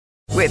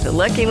With the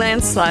Lucky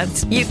Land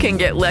Slots, you can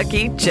get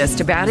lucky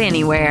just about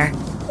anywhere.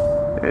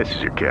 This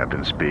is your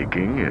captain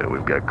speaking.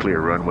 We've got clear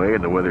runway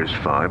and the weather's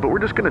fine, but we're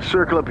just going to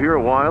circle up here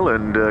a while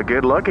and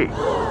get lucky.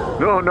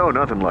 No,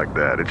 nothing like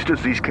that. It's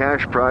just these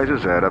cash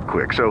prizes add up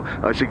quick. So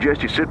I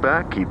suggest you sit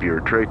back, keep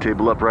your tray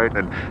table upright,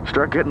 and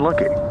start getting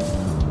lucky.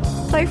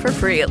 Play for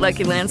free at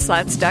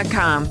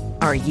LuckyLandSlots.com.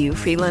 Are you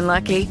feeling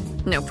lucky?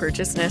 No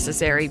purchase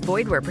necessary.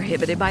 Void where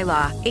prohibited by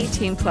law.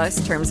 18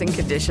 plus terms and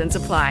conditions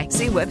apply.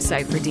 See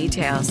website for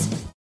details.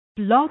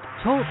 Blog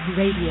Talk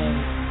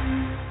Radio.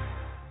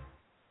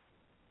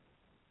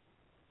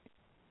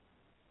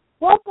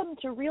 Welcome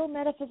to Real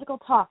Metaphysical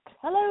Talk.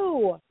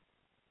 Hello.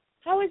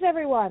 How is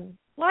everyone?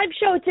 Live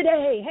show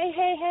today.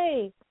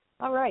 Hey.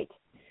 All right.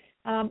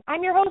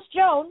 I'm your host,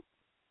 Joan.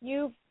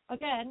 You've,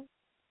 again,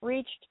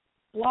 reached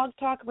Blog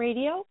Talk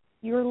Radio.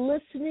 You're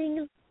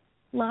listening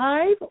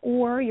live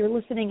or you're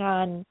listening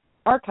on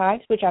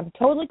archives, which I'm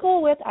totally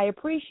cool with. I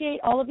appreciate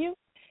all of you.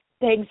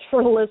 Thanks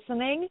for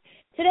listening.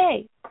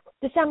 Today,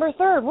 December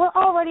 3rd, we're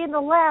already in the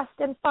last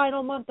and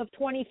final month of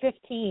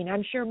 2015.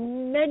 I'm sure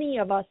many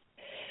of us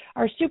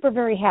are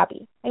very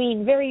happy. I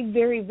mean, very,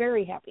 very,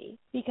 very happy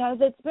because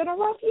it's been a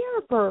rough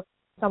year for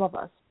some of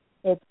us.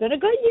 It's been a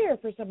good year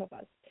for some of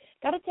us.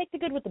 Got to take the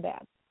good with the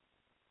bad.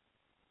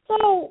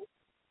 So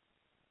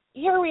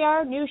here we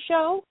are, new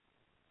show,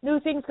 new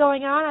things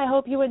going on. I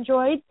hope you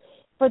enjoyed.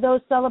 For those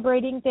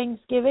celebrating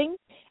Thanksgiving,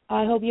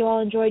 I hope you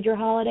all enjoyed your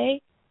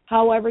holiday,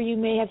 however you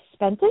may have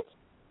spent it.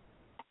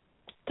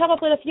 Come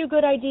up with a few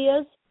good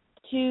ideas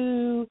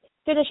to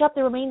finish up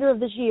the remainder of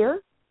this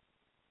year.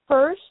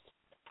 First,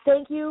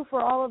 thank you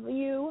for all of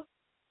you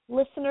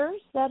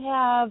listeners that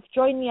have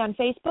joined me on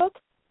Facebook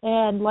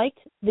and liked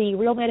the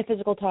Real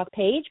Metaphysical Talk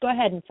page. Go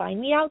ahead and find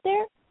me out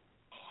there.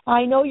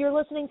 I know you're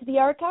listening to the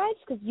archives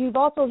because you've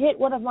also hit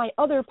one of my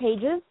other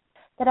pages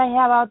that I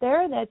have out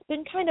there that's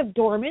been kind of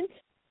dormant,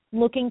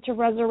 looking to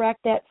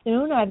resurrect that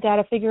soon. I've got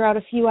to figure out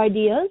a few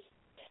ideas.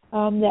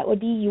 That would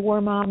be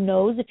Your Mom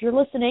Knows if you're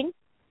listening.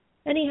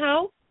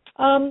 Anyhow,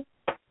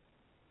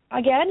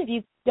 again, if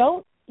you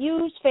don't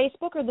use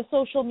Facebook or the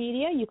social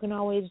media, you can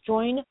always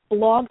join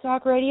Blog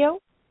Talk Radio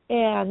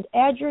and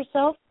add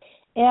yourself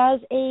as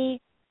a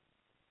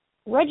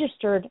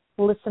registered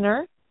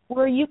listener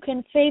where you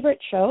can favorite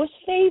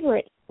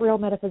Real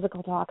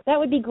Metaphysical Talk. That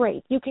would be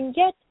great. You can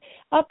get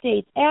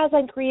updates as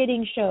I'm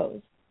creating shows.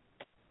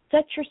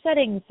 Set your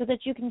settings so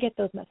that you can get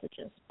those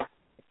messages.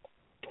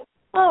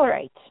 All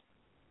right.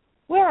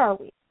 Where are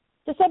we?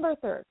 December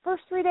 3rd.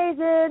 First 3 days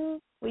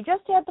in. We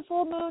just had the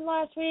full moon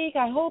last week.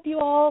 I hope you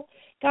all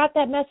got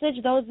that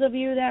message. Those of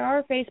you that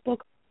are Facebook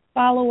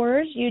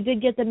followers, you did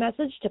get the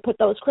message to put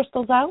those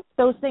crystals out,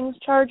 those things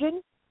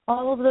charging,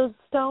 all of those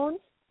stones.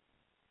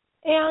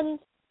 And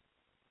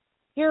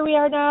here we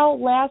are now,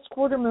 last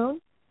quarter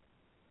moon.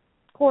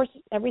 Of course,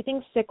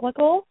 everything's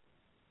cyclical.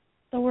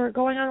 So we're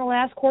going on the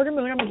last quarter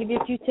moon. I'm going to give you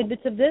a few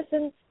tidbits of this,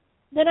 and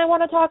then I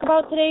want to talk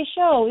about today's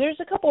show. There's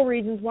a couple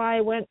reasons why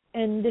I went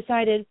and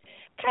decided,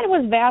 kind of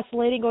was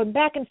vacillating, going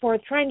back and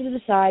forth, trying to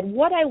decide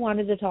what I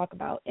wanted to talk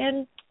about.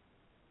 And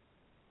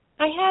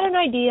I had an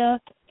idea,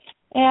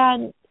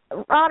 and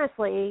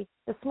honestly,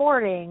 this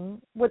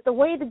morning, with the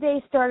way the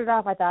day started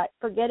off, I thought,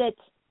 forget it.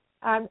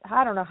 I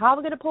don't know how I'm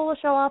going to pull the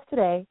show off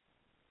today,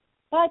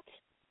 but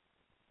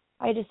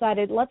I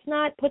decided let's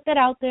not put that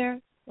out there.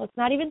 Let's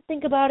not even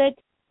think about it.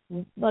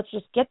 Let's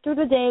just get through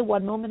the day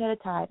one moment at a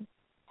time.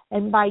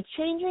 And by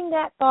changing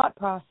that thought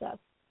process,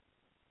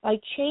 by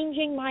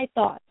changing my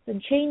thoughts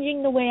and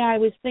changing the way I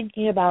was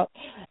thinking about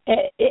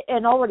it,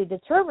 and already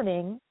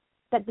determining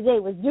that the day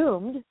was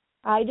doomed,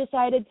 I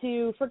decided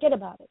to forget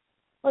about it.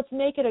 Let's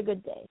make it a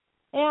good day.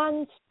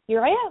 And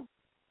here I am.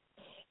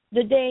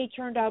 The day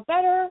turned out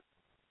better.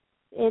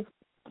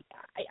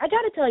 I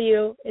got to tell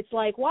you, it's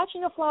like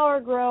watching a flower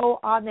grow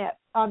on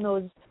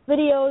those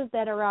videos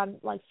that are on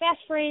like fast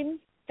frames,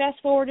 fast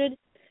forwarded.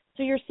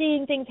 So you're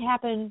seeing things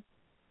happen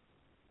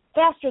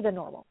faster than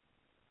normal.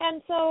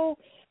 And so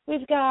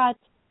we've got,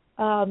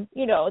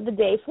 the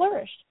day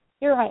flourished.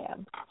 Here I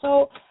am.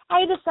 So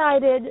I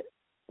decided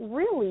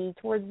really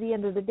towards the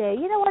end of the day,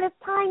 you know what, it's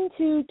time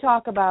to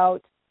talk about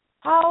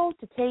how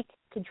to take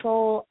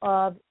control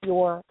of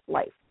your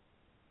life.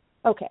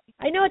 Okay,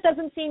 I know it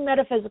doesn't seem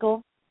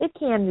metaphysical. It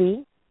can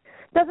be.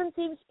 It doesn't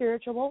seem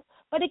spiritual,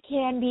 but it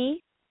can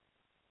be.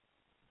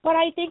 But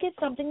I think it's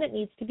something that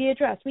needs to be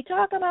addressed. We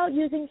talk about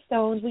using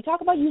stones. We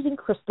talk about using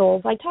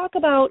crystals. I talk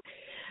about,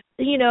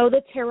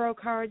 the tarot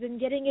cards and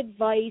getting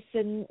advice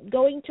and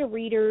going to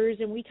readers.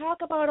 And we talk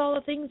about all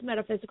the things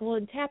metaphysical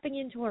and tapping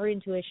into our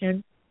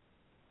intuition.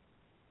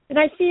 And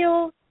I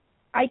think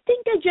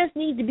I just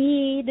need to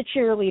be the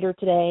cheerleader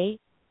today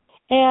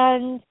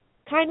and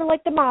kind of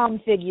like the mom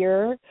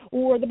figure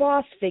or the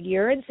boss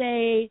figure and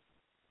say,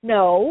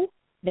 no,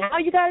 now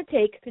you got to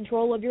take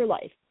control of your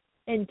life.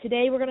 And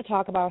today we're going to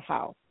talk about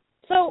how.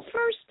 So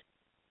first,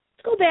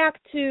 let's go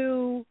back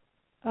to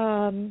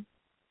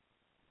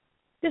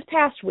this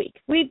past week.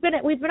 We've been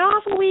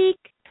off a week.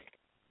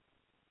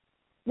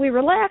 We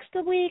relaxed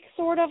a week,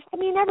 sort of. I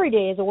mean, every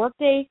day is a work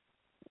day,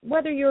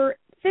 whether you're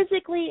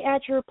physically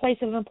at your place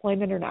of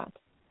employment or not.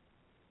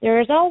 There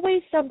is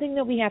always something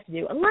that we have to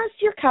do, unless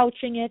you're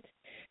couching it,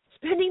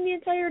 spending the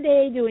entire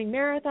day doing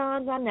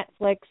marathons on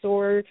Netflix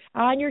or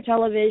on your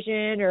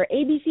television or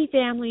ABC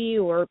Family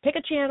or pick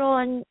a channel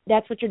and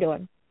that's what you're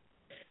doing.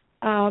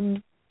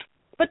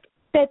 But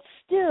that's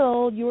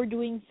still, you're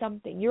doing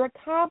something. You're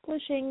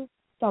accomplishing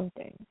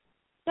something.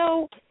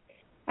 So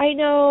I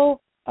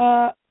know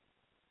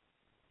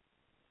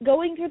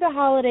going through the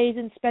holidays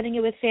and spending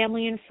it with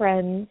family and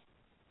friends,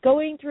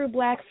 going through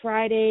Black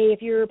Friday,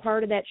 if you're a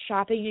part of that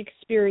shopping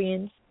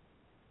experience,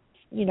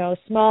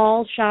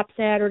 small shop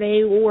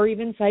Saturday or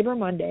even Cyber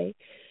Monday,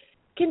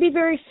 can be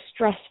very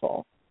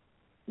stressful.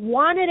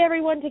 Wanted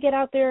everyone to get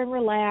out there and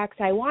relax.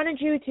 I wanted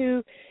you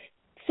to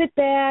sit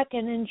back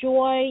and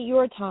enjoy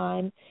your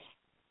time.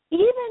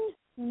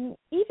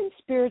 Even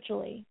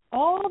spiritually,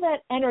 all that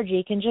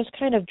energy can just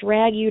kind of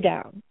drag you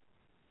down.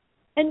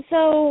 And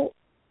so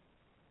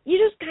you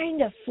just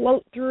kind of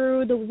float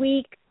through the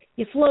week.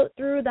 You float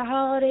through the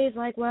holidays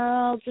like,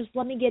 well, just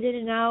let me get in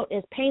and out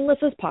as painless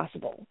as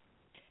possible.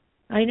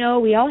 I know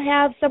we all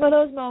have some of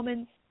those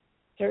moments.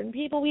 Certain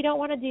people we don't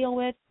want to deal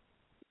with.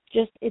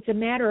 Just, it's a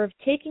matter of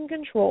taking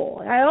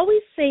control. I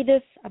always say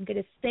this. I'm going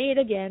to say it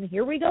again.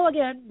 Here we go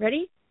again.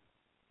 Ready?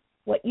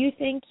 What you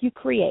think, you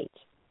create.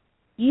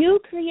 You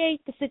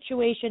create the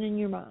situation in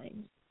your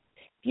mind.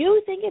 If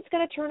you think it's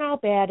going to turn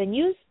out bad and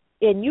you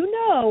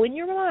know in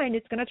your mind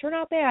it's going to turn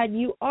out bad,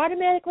 you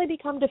automatically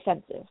become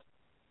defensive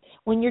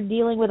when you're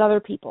dealing with other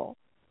people.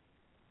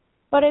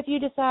 But if you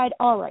decide,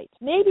 all right,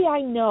 maybe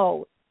I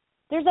know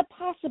there's a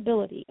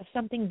possibility of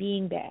something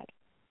being bad,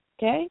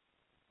 okay?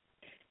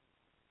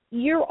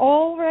 You're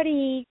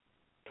already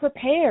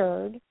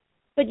prepared,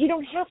 but you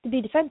don't have to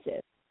be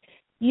defensive.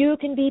 You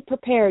can be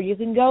prepared. You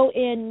can go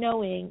in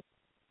knowing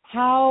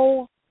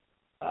how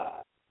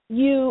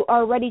you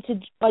are ready to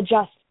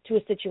adjust to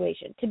a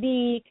situation, to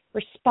be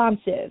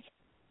responsive,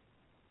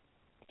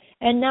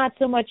 and not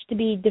so much to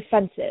be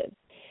defensive,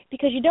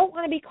 because you don't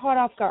want to be caught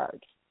off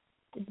guard.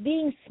 It's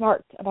being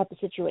smart about the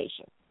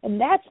situation,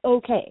 and that's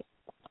okay.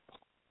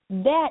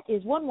 That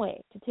is one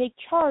way to take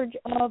charge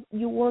of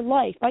your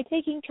life, by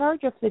taking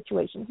charge of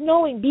situations,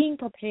 knowing, being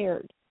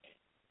prepared.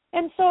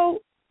 And so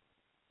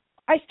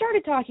I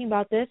started talking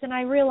about this, and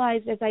I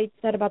realized, as I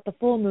said about the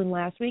full moon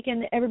last week,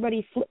 and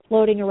everybody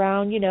floating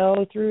around,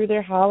 through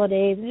their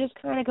holidays and just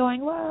kind of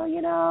going, well,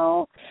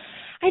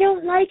 I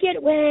don't like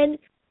it when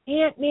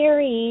Aunt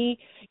Mary,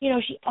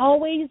 she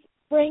always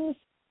brings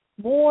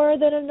more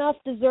than enough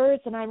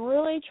desserts, and I'm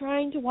really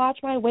trying to watch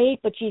my weight,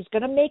 but she's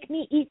going to make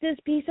me eat this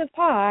piece of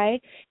pie,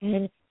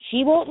 and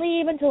she won't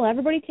leave until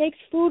everybody takes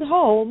food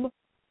home.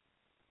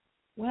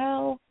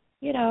 Well,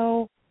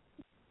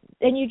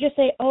 then you just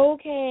say,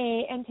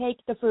 okay, and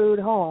take the food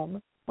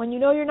home when you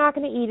know you're not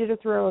going to eat it or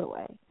throw it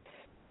away,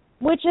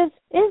 which is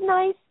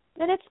nice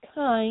and it's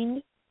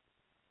kind.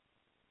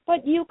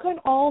 But you can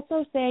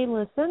also say,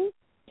 listen,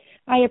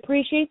 I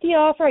appreciate the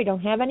offer. I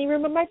don't have any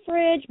room in my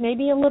fridge,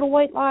 maybe a little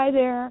white lie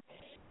there,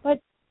 but,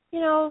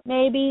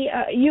 maybe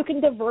you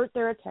can divert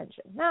their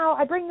attention. Now,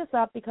 I bring this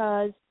up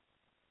because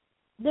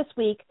this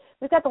week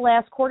we've got the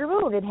last quarter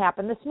moon. It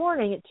happened this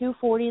morning at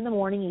 2:40 in the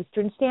morning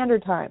Eastern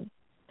Standard Time.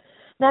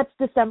 That's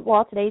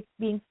today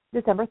being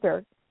December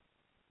 3rd.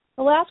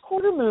 The last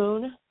quarter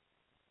moon,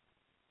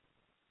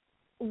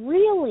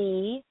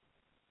 really,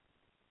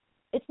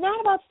 it's not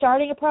about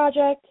starting a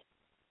project.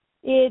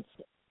 It's,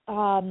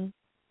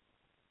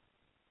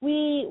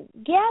 we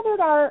gathered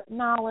our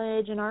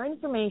knowledge and our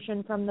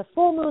information from the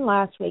full moon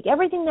last week.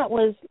 Everything that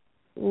was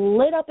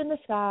lit up in the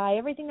sky,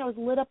 everything that was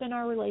lit up in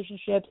our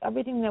relationships,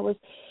 everything that was,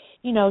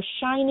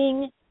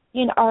 shining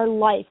in our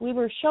life. We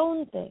were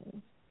shown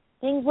things.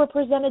 Things were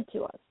presented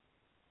to us.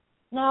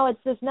 Now,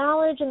 it's this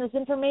knowledge and this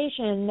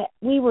information that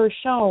we were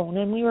shown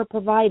and we were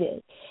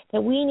provided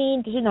that we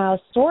need to now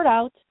sort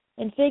out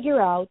and figure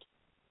out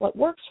what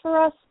works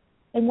for us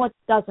and what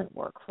doesn't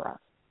work for us.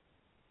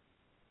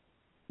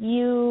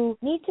 You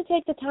need to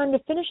take the time to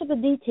finish up the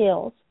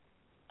details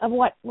of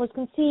what was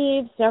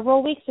conceived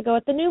several weeks ago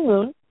at the new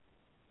moon.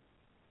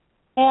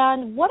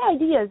 And what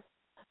ideas,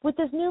 with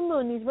this new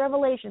moon, these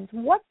revelations,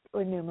 with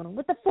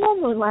the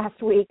full moon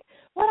last week,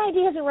 what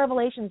ideas and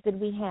revelations did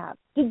we have?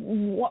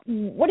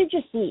 What did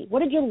you see? What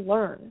did you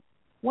learn?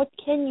 What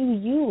can you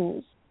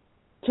use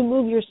to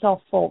move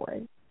yourself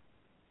forward?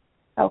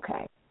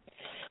 Okay.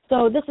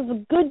 So this is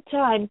a good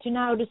time to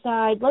now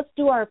decide, let's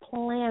do our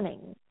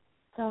planning.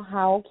 So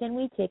how can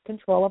we take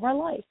control of our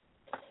life?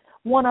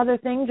 One other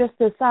thing, just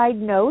a side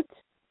note,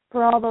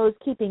 for all those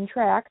keeping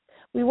track,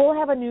 we will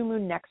have a new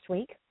moon next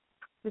week,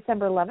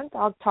 December 11th.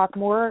 I'll talk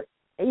in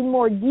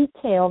more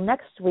detail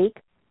next week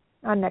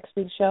on next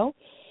week's show.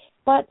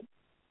 But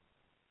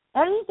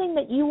anything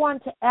that you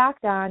want to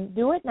act on,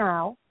 do it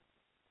now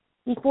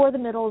before the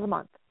middle of the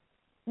month.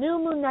 New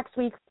moon next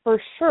week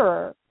for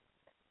sure,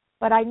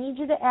 but I need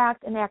you to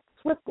act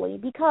swiftly,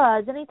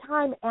 because any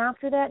time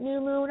after that new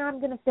moon, I'm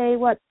going to say,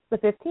 the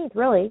 15th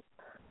really,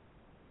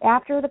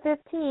 after the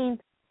 15th,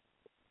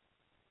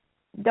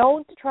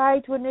 don't try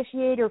to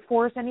initiate or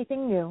force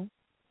anything new,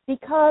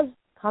 because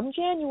come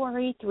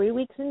January, 3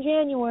 weeks in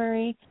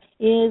January,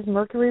 is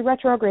Mercury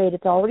retrograde.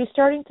 It's already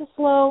starting to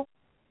slow.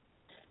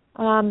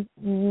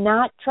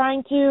 Not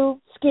trying to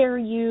scare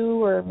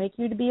you or make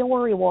you to be a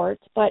worrywart,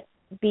 but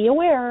be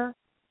aware,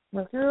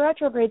 Mercury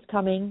retrograde's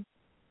coming.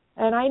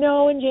 And I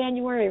know in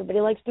January everybody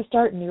likes to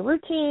start new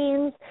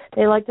routines.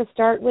 They like to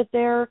start with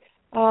their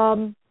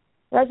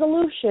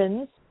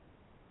resolutions.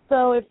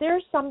 So if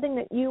there's something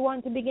that you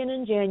want to begin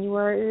in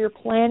January or you're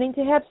planning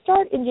to have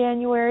start in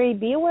January,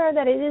 be aware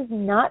that it is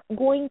not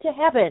going to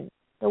happen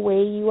the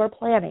way you are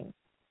planning.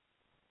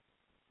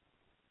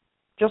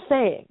 Just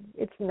saying,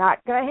 it's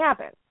not going to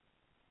happen.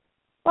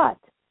 But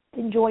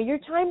enjoy your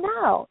time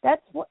now.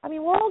 We're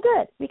all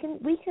good. We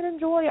can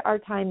enjoy our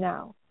time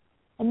now.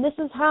 And this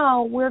is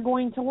how we're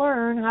going to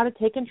learn how to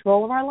take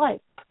control of our life.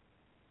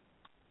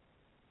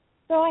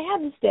 So I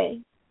have this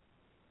day,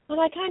 and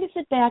I kind of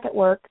sit back at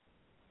work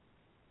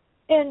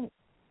and,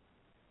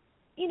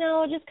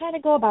 just kind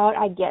of go about.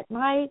 I get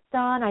my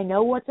done. I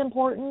know what's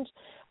important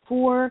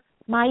for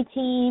my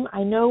team.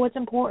 I know what's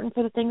important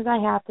for the things I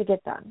have to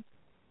get done.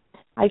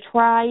 I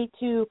try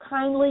to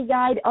kindly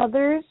guide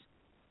others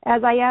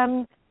as I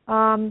am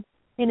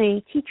in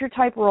a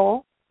teacher-type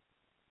role,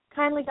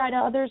 kindly guide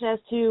others as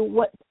to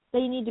what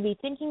they need to be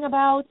thinking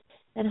about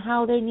and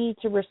how they need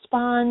to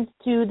respond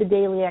to the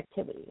daily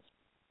activities.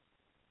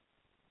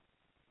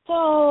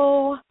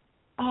 So,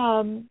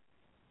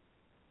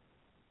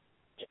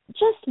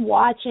 just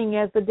watching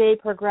as the day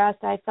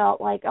progressed, I felt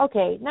like,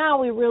 okay,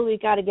 now we really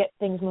got to get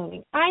things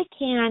moving. I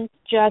can't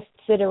just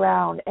sit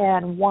around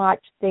and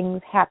watch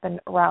things happen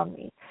around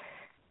me.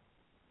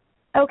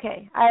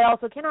 Okay, I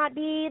also cannot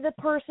be the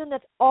person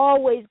that's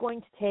always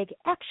going to take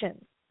action.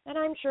 And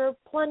I'm sure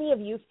plenty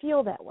of you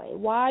feel that way.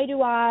 Why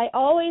do I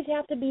always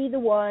have to be the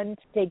one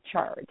to take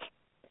charge?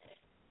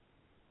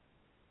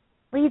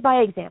 Lead by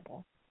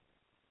example.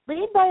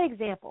 Lead by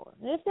example.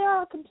 And if there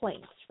are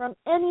complaints from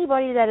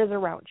anybody that is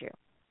around you,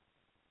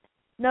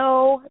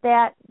 know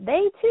that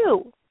they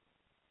too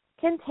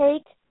can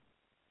take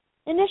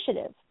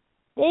initiative.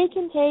 They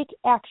can take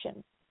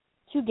action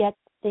to get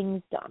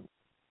things done.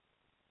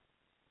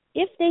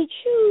 If they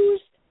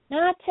choose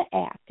not to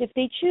act, if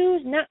they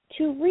choose not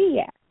to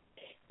react,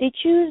 they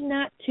choose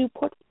not to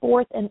put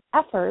forth an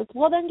effort,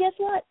 well then guess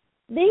what?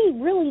 They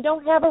really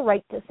don't have a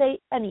right to say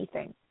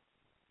anything.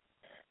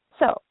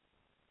 So,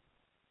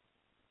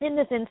 in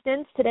this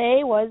instance,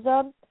 today was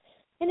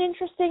an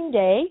interesting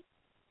day.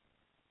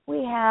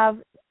 We have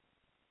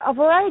a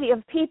variety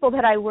of people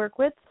that I work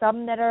with,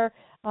 some that are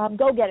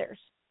go-getters,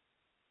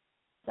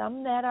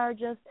 some that are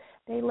just,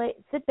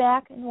 sit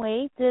back and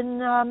wait,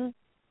 and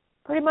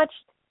pretty much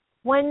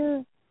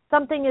when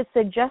something is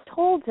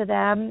suggestible to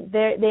them,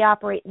 they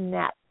operate in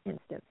that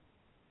instance.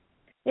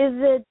 Is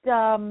it,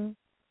 I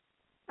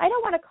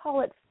don't want to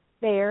call it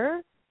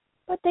fair,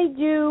 but they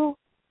do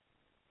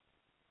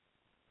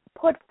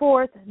put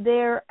forth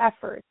their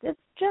efforts. It's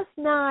just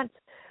not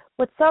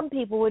what some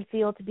people would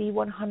feel to be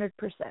 100%.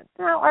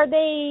 Now, are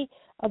they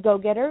a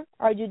go-getter,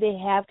 or do they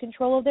have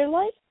control of their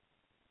life?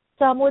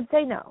 Some would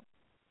say no.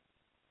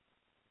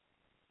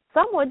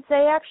 Some would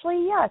say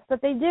actually yes,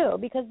 that they do,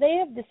 because they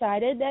have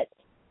decided that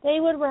they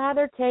would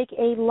rather take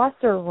a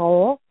lesser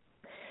role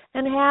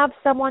and have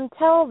someone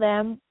tell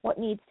them what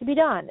needs to be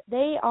done.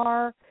 They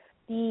are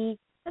and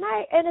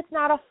it's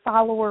not a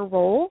follower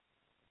role.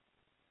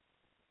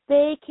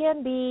 They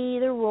can be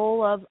the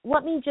role of,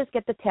 let me just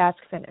get the task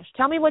finished.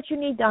 Tell me what you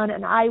need done,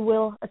 and I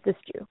will assist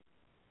you.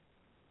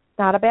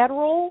 Not a bad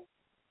role.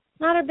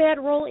 Not a bad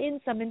role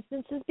in some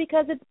instances,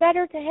 because it's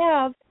better to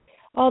have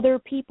other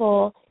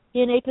people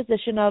in a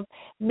position of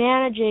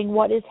managing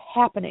what is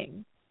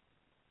happening.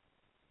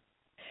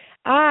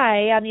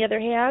 I, on the other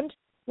hand,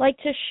 like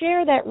to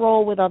share that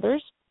role with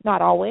others.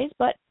 Not always,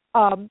 but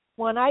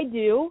when I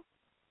do,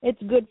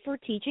 it's good for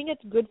teaching.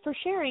 It's good for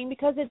sharing,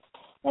 because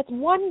that's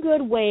one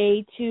good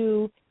way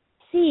to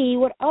see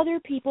what other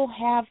people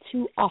have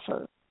to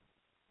offer.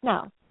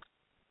 Now,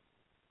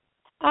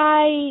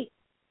 I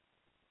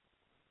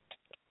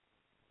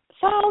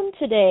found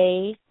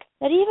today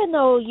that even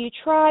though you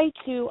try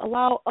to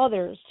allow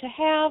others to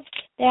have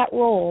that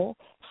role,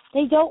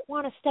 they don't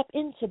want to step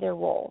into their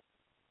role.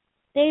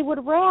 They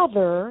would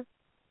rather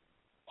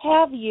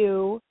have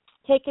you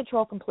take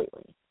control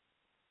completely.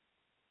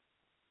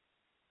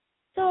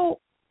 So,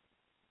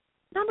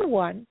 number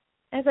one,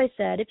 as I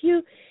said, if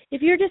you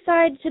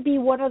decide to be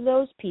one of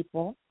those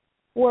people,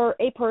 or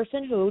a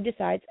person who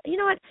decides, you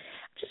know what,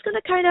 I'm just going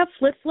to kind of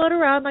float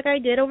around like I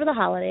did over the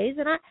holidays,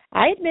 and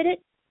I admit it,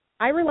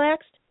 I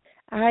relaxed.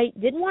 I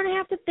didn't want to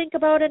have to think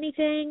about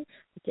anything.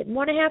 I didn't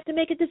want to have to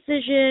make a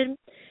decision.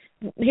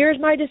 Here's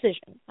my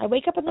decision. I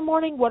wake up in the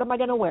morning, what am I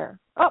going to wear?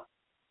 Oh,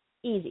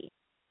 easy.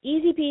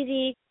 Easy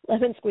peasy,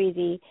 lemon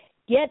squeezy.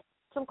 Get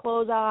some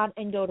clothes on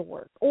and go to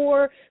work.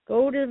 Or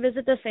go to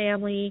visit the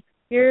family.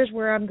 Here's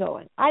where I'm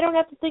going. I don't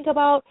have to think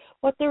about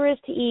what there is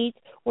to eat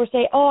or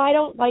say, oh, I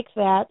don't like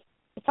that.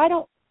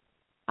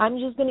 I'm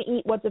just going to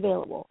eat what's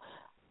available.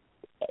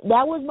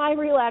 That was my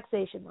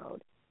relaxation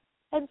mode.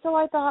 And so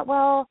I thought,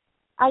 well,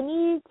 I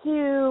need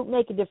to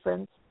make a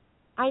difference.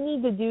 I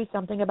need to do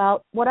something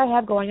about what I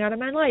have going on in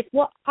my life.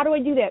 Well, how do I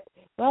do that?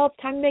 Well,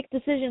 it's time to make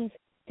decisions,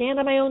 stand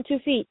on my own 2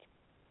 feet.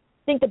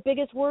 I think the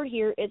biggest word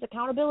here is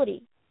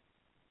accountability.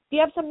 If you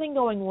have something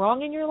going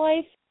wrong in your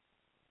life,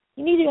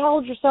 you need to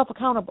hold yourself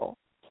accountable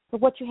for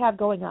what you have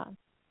going on.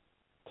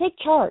 Take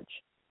charge.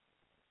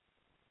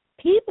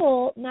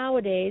 People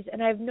nowadays,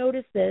 and I've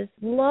noticed this,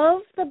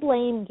 love the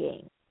blame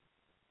game.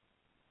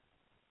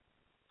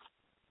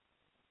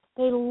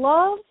 They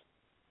love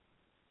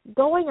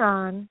going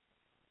on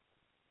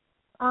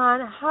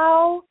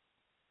how,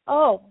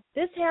 oh,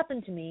 this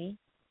happened to me.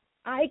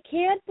 I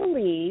can't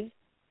believe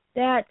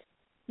that,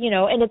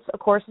 and it's, of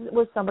course, it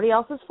was somebody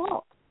else's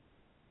fault.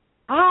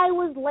 I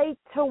was late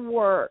to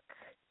work.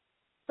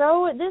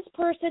 So this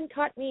person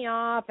cut me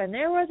off, and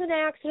there was an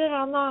accident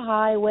on the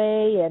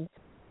highway, and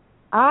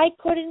I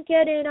couldn't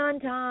get in on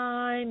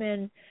time,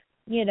 and,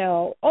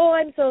 oh,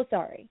 I'm so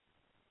sorry.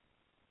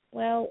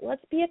 Well,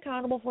 let's be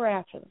accountable for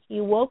actions.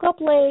 You woke up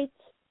late.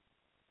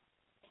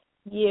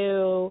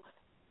 You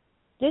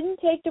didn't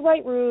take the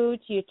right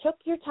route. You took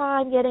your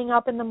time getting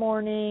up in the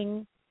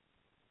morning.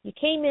 You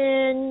came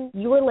in.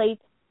 You were late.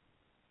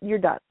 You're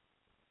done.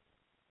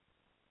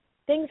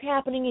 Things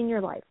happening in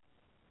your life.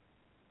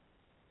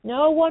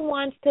 No one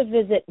wants to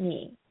visit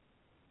me.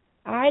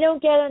 I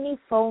don't get any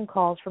phone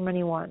calls from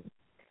anyone.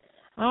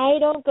 I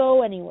don't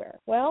go anywhere.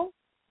 Well,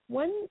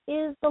 when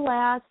is the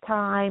last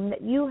time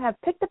that you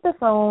have picked up the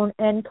phone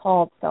and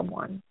called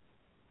someone?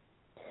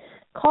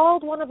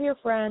 Called one of your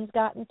friends,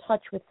 got in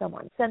touch with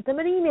someone, sent them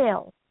an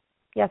email.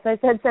 Yes, I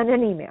said send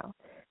an email.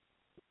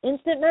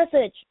 Instant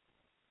message,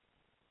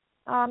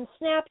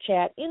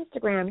 Snapchat,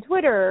 Instagram,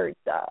 Twitter,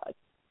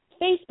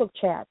 Facebook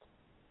chat,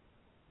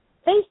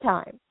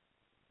 FaceTime.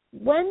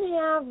 When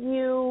have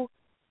you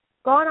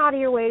gone out of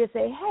your way to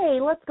say, hey,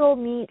 let's go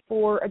meet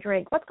for a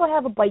drink. Let's go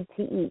have a bite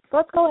to eat.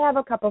 Let's go have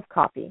a cup of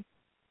coffee.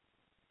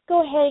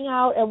 Go hang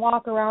out and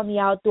walk around the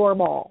outdoor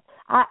mall.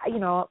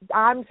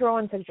 I'm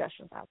throwing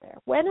suggestions out there.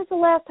 When is the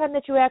last time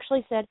that you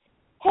actually said,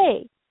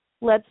 hey,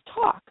 let's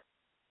talk.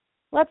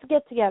 Let's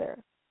get together.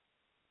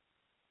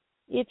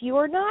 If you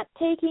are not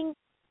taking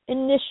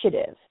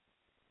initiative,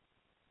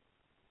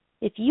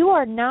 if you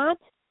are not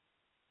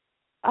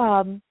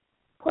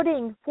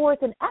putting forth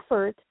an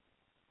effort,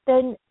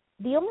 then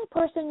the only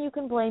person you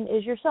can blame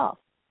is yourself.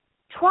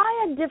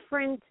 Try a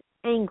different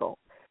angle.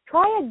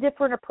 Try a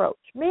different approach.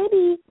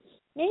 Maybe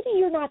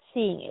you're not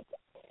seeing it.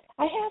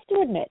 I have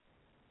to admit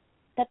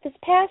that this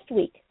past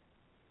week,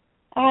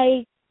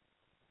 I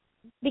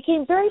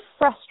became very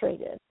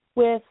frustrated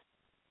with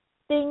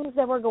things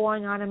that were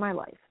going on in my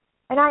life.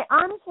 And I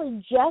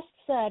honestly just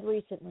said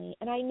recently,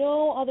 and I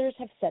know others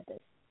have said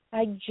this,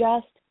 I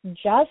just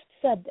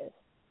said this.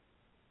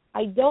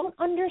 I don't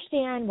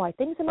understand why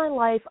things in my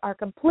life are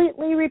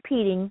completely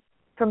repeating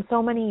from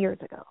so many years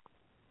ago.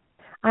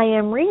 I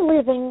am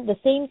reliving the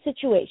same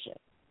situation.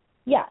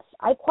 Yes,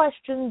 I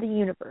question the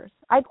universe.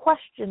 I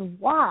question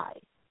why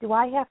do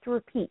I have to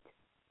repeat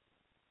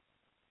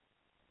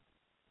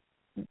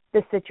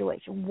this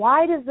situation?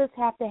 Why does this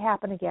have to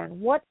happen again?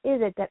 What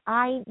is it that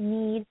I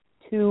need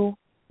to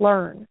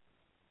learn?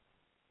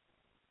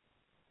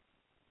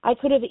 I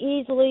could have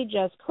easily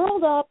just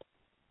curled up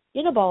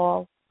in a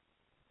ball,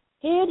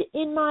 hid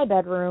in my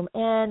bedroom,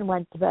 and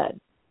went to bed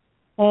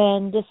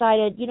and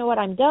decided, you know what,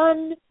 I'm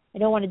done. I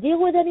don't want to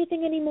deal with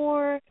anything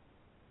anymore.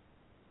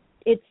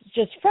 It's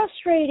just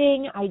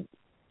frustrating. I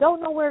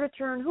don't know where to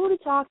turn, who to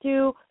talk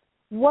to.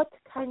 What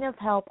kind of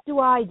help do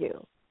I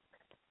do?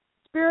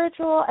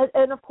 Spiritual,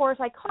 and of course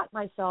I caught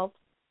myself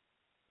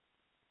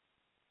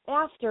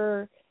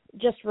after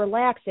just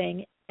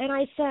relaxing, and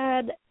I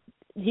said,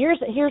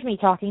 here's me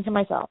talking to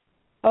myself.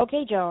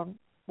 Okay, Joan,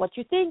 what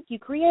you think, you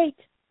create.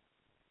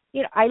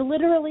 I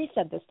literally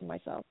said this to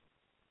myself.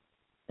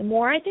 The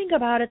more I think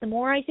about it, the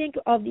more I think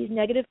of these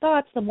negative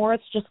thoughts, the more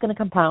it's just going to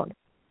compound.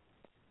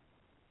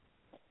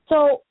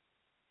 So,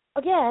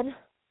 again,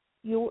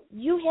 you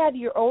have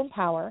your own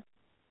power.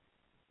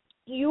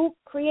 You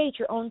create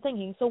your own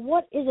thinking. So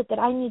what is it that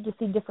I need to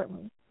see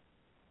differently?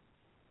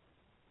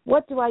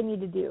 What do I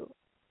need to do?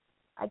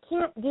 I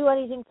can't do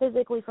anything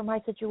physically for my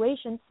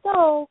situation,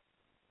 so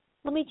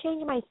let me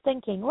change my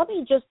thinking. Let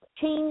me just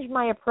change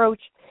my approach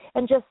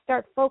and just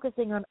start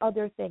focusing on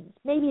other things.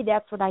 Maybe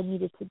that's what I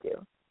needed to do.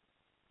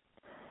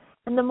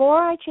 And the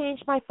more I change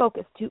my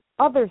focus to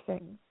other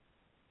things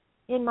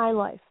in my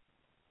life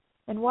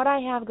and what I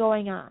have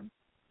going on,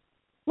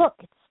 look,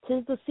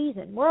 tis the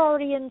season. We're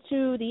already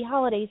into the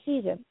holiday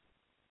season.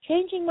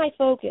 Changing my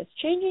focus,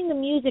 changing the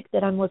music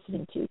that I'm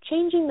listening to,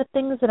 changing the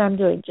things that I'm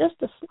doing, just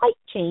a slight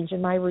change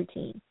in my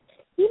routine,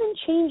 even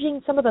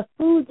changing some of the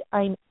foods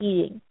I'm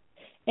eating.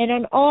 And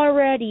I'm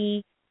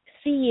already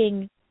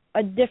seeing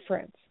a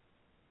difference.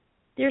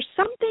 There's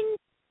something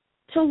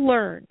to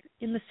learn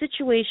in the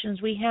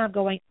situations we have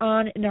going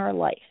on in our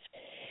life.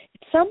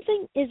 If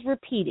something is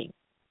repeating,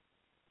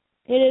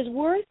 it is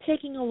worth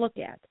taking a look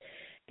at,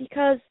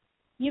 because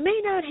you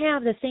may not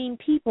have the same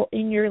people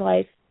in your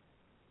life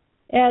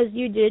as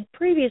you did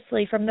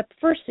previously from the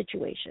first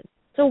situation.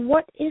 So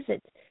what is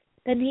it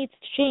that needs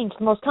to change.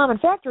 The most common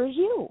factor is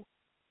you.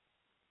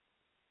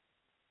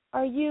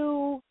 Are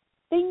you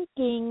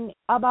thinking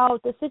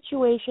about the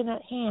situation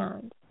at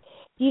hand?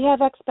 Do you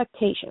have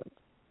expectations?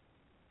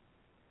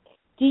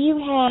 Do you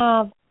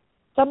have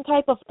some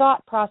type of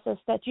thought process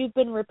that you've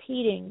been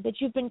repeating, that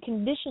you've been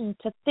conditioned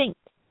to think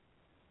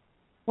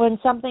when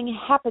something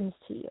happens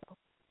to you?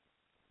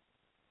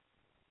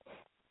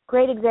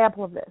 Great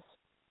example of this.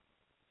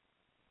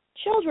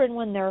 Children,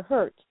 when they're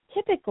hurt,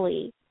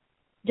 typically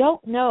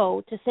don't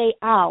know to say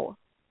ow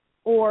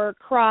or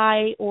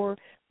cry or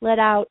let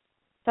out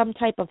some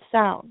type of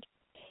sound.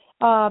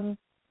 Even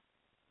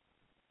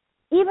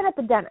at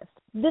the dentist,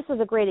 this is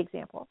a great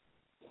example.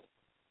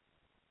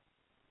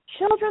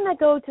 Children that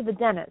go to the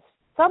dentist,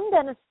 some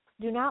dentists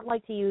do not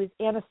like to use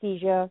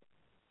anesthesia.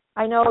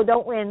 I know,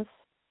 don't wince.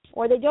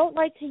 Or they don't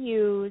like to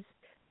use,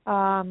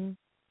 why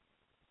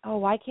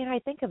can't I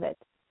think of it?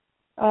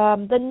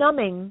 The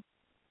numbing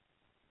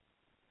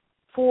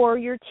for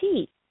your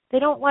teeth. They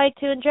don't like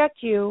to inject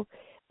you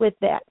with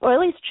that, or at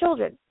least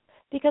children,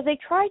 because they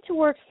try to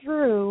work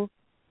through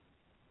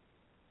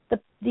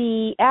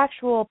the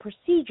actual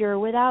procedure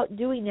without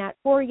doing that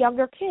for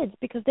younger kids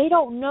because they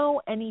don't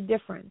know any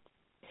different.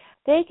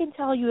 They can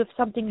tell you if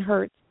something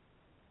hurts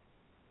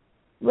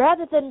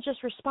rather than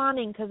just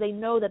responding because they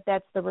know that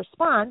that's the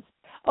response.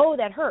 Oh,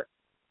 that hurt,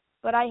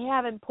 but I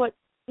haven't put,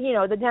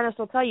 the dentist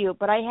will tell you,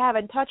 but I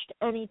haven't touched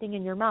anything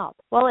in your mouth.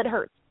 Well, it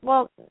hurts.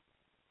 Well,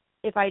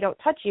 if I don't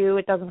touch you,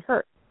 it doesn't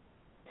hurt.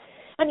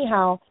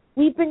 Anyhow,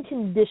 we've been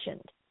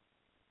conditioned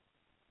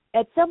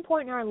at some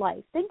point in our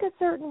life, think a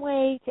certain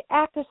way, to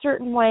act a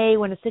certain way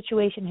when a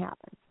situation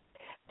happens.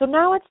 So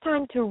now it's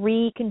time to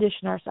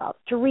recondition ourselves,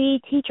 to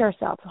reteach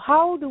ourselves.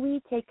 How do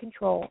we take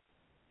control?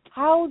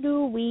 How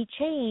do we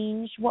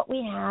change what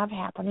we have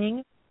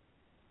happening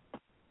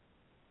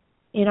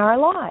in our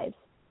lives?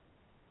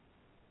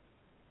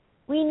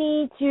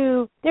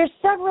 There's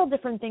several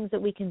different things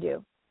that we can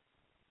do.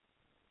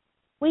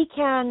 We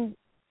can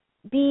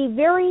be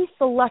very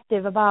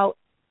selective about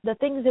the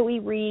things that we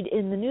read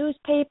in the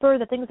newspaper,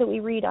 the things that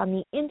we read on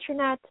the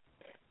internet,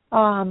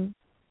 and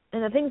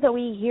the things that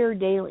we hear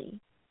daily.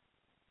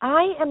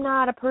 I am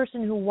not a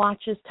person who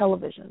watches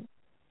television.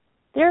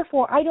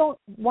 Therefore, I don't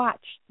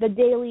watch the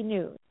daily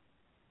news.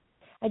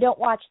 I don't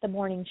watch the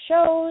morning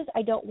shows.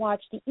 I don't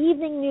watch the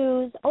evening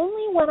news.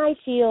 Only when I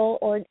feel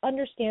or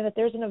understand that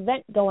there's an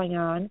event going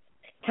on,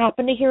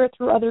 happen to hear it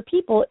through other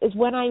people, is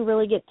when I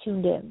really get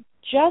tuned in,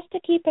 just to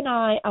keep an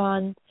eye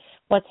on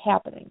what's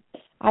happening.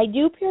 I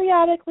do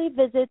periodically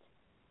visit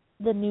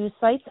the news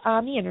sites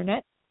on the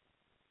internet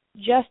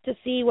just to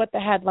see what the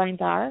headlines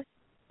are.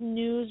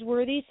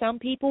 Newsworthy, some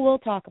people will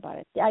talk about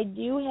it. I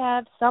do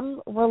have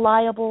some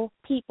reliable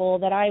people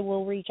that I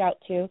will reach out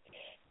to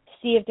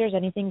see if there's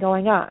anything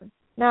going on.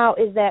 Now,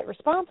 is that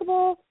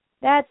responsible?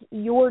 That's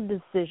your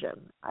decision.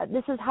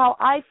 This is how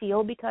I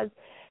feel, because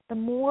the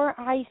more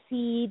I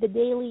see the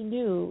daily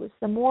news,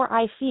 the more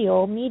I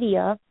feel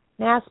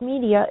mass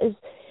media is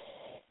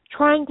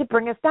trying to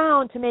bring us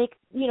down to make,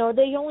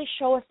 they only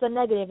show us the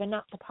negative and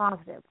not the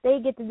positive. They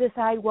get to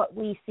decide what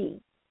we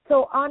see.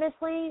 So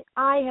honestly,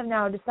 I have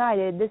now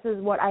decided this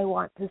is what I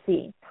want to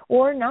see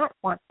or not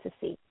want to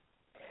see.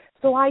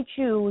 So I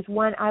choose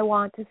when I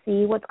want to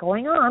see what's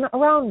going on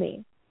around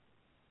me.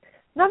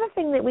 Another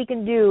thing that we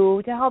can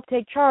do to help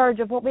take charge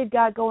of what we've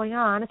got going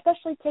on,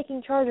 especially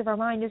taking charge of our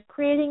mind, is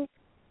creating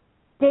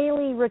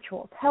daily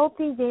rituals,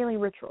 healthy daily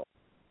rituals.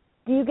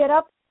 Do you get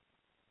up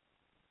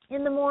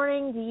in the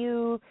morning? Do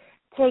you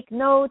take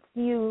notes?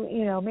 Do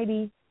you,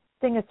 maybe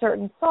sing a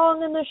certain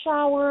song in the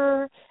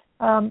shower?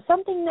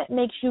 Something that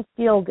makes you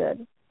feel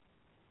good.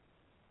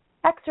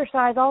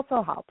 Exercise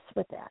also helps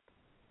with that.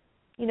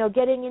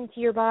 Getting into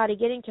your body,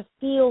 getting to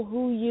feel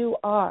who you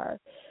are.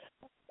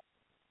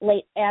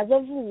 As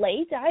of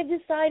late, I've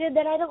decided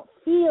that I don't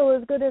feel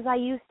as good as I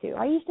used to.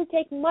 I used to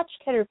take much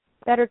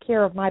better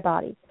care of my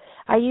body.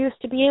 I used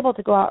to be able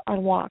to go out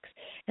on walks.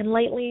 And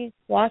lately,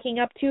 walking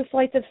up 2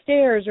 flights of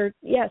stairs,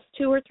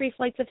 2 or 3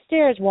 flights of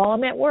stairs while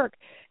I'm at work,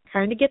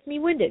 kind of gets me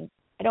winded.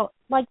 I don't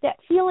like that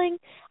feeling.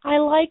 I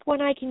like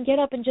when I can get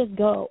up and just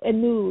go and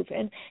move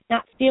and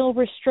not feel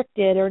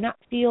restricted or not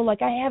feel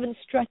like I haven't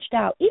stretched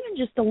out. Even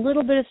just a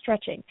little bit of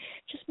stretching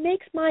just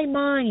makes my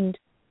mind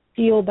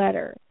feel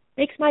better,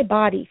 makes my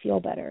body feel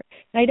better.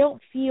 And I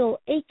don't feel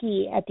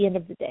achy at the end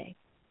of the day.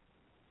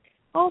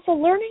 Also,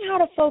 learning how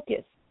to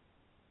focus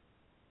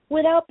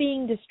without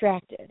being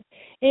distracted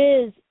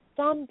is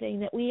something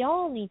that we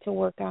all need to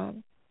work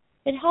on.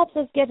 It helps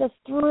us get us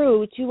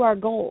through to our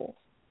goals.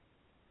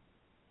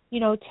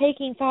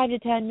 Taking 5 to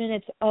 10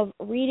 minutes of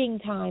reading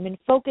time and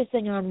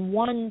focusing on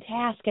one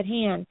task at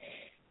hand.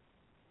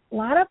 A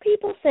lot of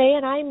people say,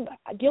 and I'm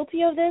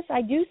guilty of this,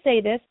 I do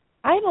say this,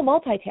 I'm a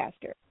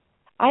multitasker.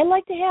 I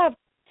like to have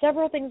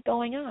several things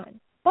going on,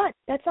 but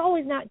that's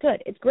always not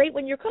good. It's great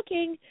when you're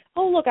cooking.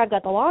 Oh, look, I've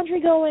got the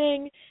laundry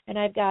going, and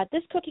I've got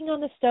this cooking on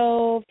the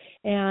stove,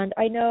 and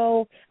I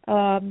know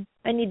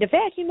I need to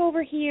vacuum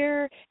over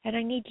here, and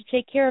I need to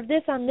take care of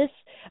this on this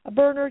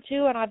burner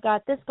too, and I've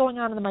got this going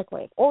on in the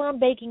microwave, or I'm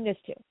baking this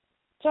too.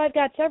 So I've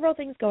got several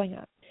things going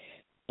on.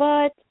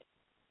 But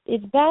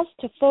it's best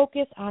to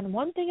focus on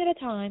one thing at a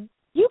time.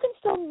 You can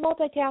still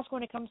multitask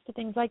when it comes to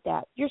things like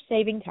that. You're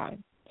saving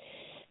time.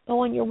 But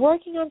when you're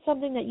working on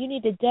something that you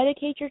need to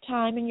dedicate your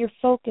time and your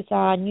focus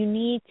on, you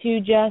need to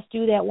just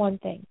do that one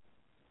thing.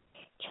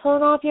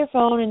 Turn off your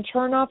phone and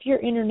turn off your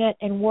internet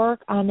and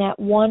work on that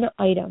one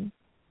item.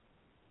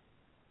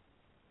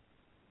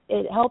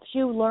 It helps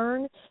you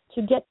learn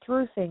to get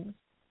through things.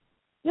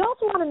 You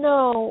also want to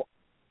know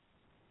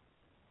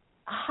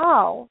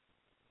how,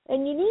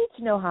 and you need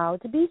to know how,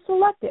 to be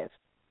selective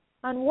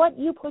on what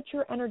you put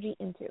your energy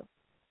into.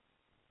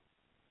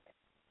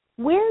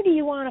 Where do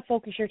you want to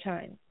focus your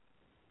time?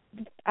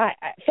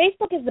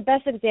 Facebook is the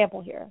best example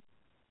here.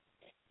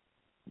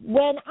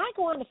 When I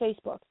go onto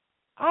Facebook,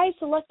 I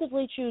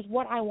selectively choose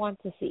what I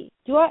want to see.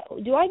 Do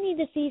I need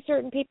to see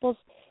certain people's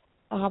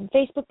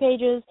Facebook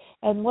pages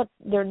and what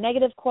their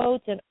negative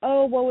quotes and,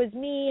 oh, woe is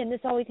me, and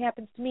this always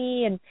happens to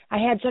me, and I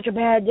had such a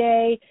bad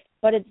day?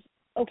 But it's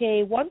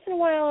okay, once in a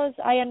while, as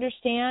I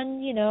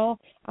understand,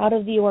 out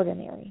of the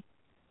ordinary.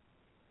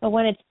 But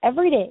when it's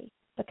every day,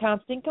 the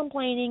constant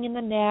complaining and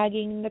the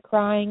nagging and the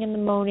crying and the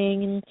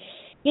moaning, and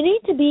you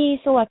need to be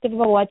selective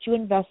about what you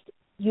invest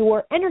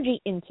your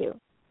energy into.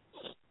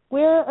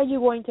 Where are you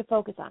going to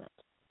focus on it?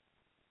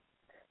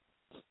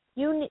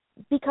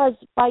 Because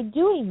by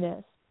doing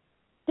this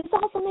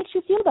also makes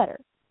you feel better.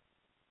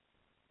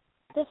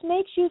 This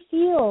makes you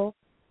feel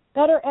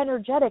better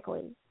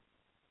energetically.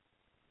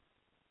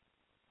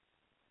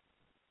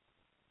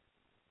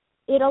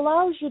 It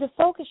allows you to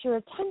focus your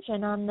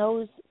attention on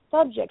those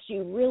subjects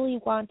you really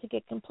want to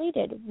get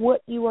completed,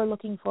 what you are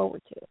looking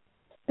forward to,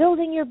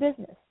 building your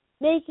business,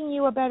 making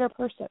you a better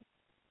person.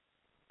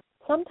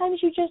 Sometimes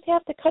you just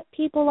have to cut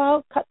people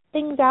out, cut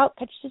things out,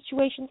 cut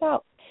situations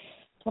out.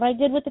 That's what I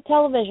did with the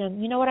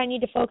television. You know what? I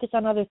need to focus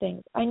on other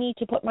things. I need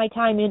to put my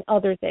time in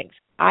other things.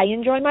 I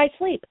enjoy my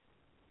sleep,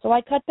 so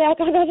I cut back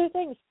on other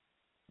things.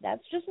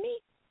 That's just me.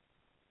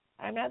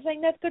 I'm not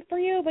saying that's good for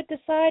you, but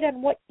decide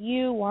on what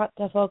you want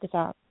to focus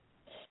on,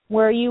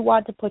 where you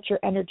want to put your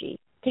energy,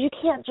 because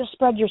you can't just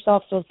spread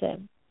yourself so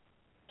thin.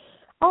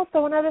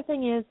 Also, another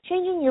thing is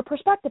changing your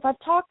perspective. I've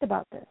talked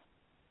about this.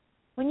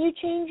 When you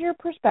change your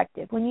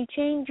perspective, when you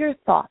change your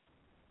thoughts,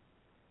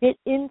 it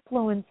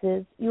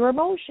influences your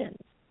emotions.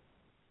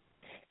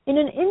 In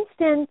an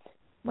instant,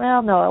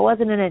 well, no, it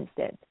wasn't an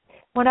instant.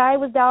 When I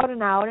was down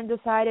and out and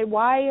decided,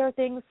 why are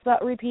things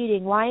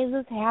repeating? Why is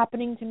this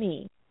happening to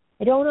me?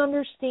 I don't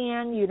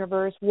understand,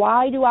 universe.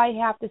 Why do I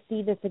have to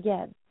see this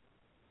again?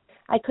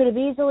 I could have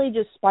easily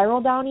just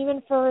spiraled down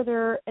even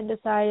further and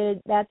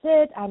decided, that's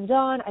it, I'm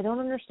done, I don't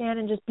understand,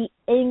 and just be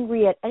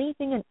angry at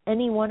anything and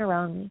anyone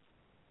around me.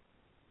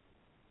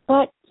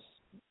 But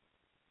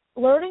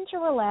learning to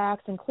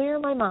relax and clear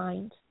my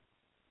mind,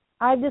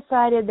 I've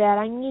decided that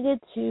I needed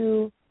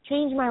to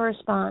change my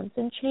response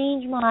and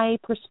change my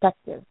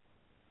perspective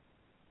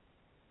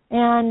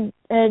and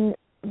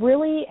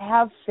really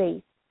have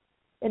faith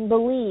and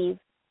believe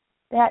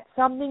that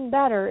something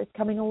better is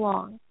coming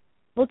along,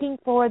 looking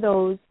for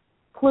those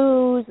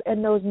clues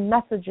and those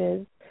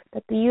messages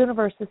that the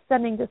universe is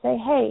sending to say,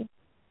 hey,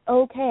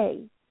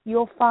 okay,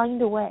 you'll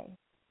find a way.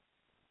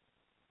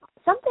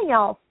 Something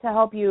else to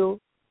help you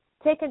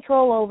take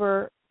control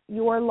over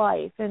your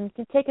life and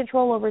to take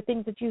control over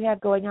things that you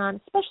have going on,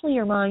 especially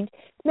your mind,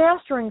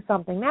 mastering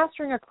something,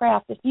 mastering a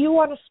craft. If you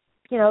want to,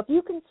 if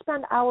you can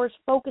spend hours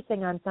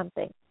focusing on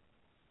something,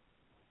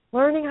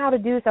 learning how to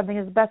do something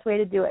is the best way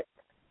to do it.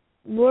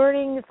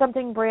 Learning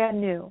something brand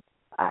new.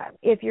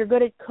 If you're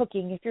good at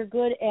cooking, if you're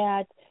good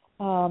at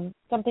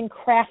something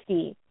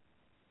crafty,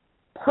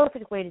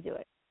 perfect way to do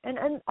it.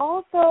 And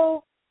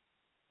also,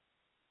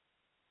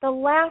 the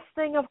last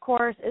thing, of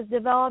course, is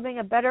developing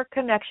a better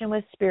connection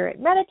with spirit.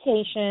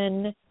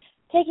 Meditation,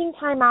 taking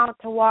time out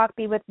to walk,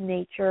 be with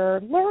nature,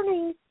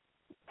 learning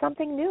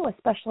something new,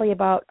 especially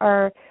about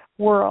our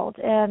world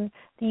and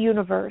the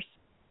universe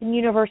and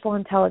universal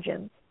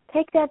intelligence.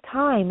 Take that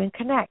time and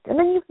connect. And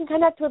then you can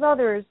connect with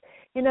others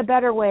in a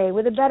better way,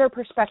 with a better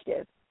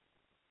perspective.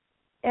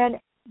 And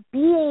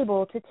be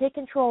able to take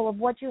control of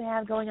what you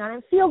have going on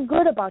and feel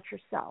good about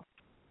yourself.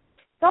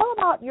 It's all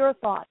about your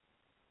thoughts,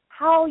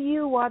 how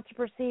you want to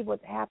perceive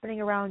what's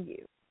happening around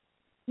you.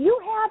 You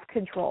have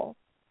control.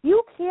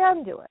 You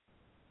can do it.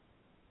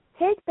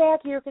 Take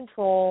back your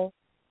control.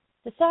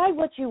 Decide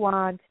what you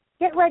want.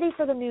 Get ready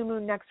for the new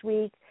moon next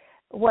week,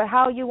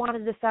 how you want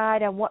to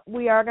decide on what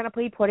we are going to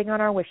be putting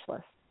on our wish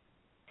list.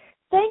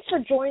 Thanks for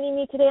joining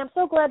me today. I'm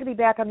so glad to be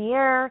back on the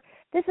air.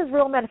 This is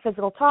Real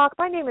Metaphysical Talk.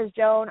 My name is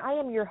Joan. I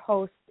am your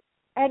host,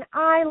 and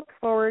I look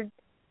forward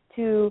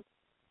to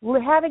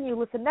having you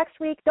listen next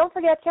week. Don't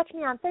forget, catch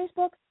me on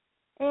Facebook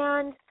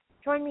and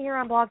join me here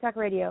on Blog Talk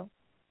Radio.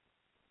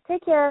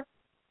 Take care.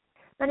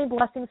 Many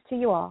blessings to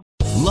you all.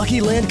 Lucky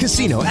Land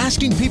Casino,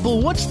 asking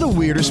people, what's the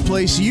weirdest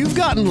place you've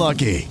gotten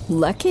lucky?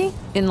 Lucky?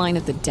 In line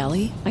at the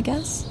deli, I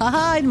guess?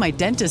 Aha, in my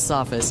dentist's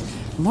office.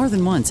 More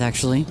than once,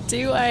 actually.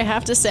 Do I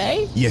have to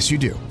say? Yes, you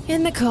do.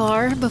 In the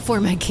car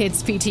before my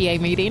kids' PTA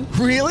meeting.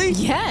 Really?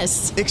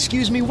 Yes.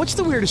 Excuse me, what's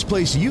the weirdest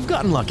place you've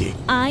gotten lucky?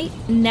 I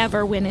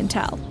never win and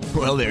tell.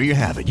 Well, there you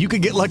have it. You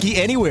can get lucky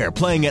anywhere,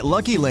 playing at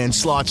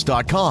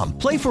LuckyLandSlots.com.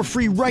 Play for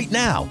free right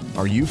now.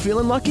 Are you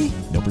feeling lucky?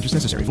 No purchase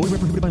necessary. Void where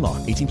prohibited by law.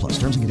 18 plus.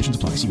 Terms and conditions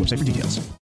apply. See website for details.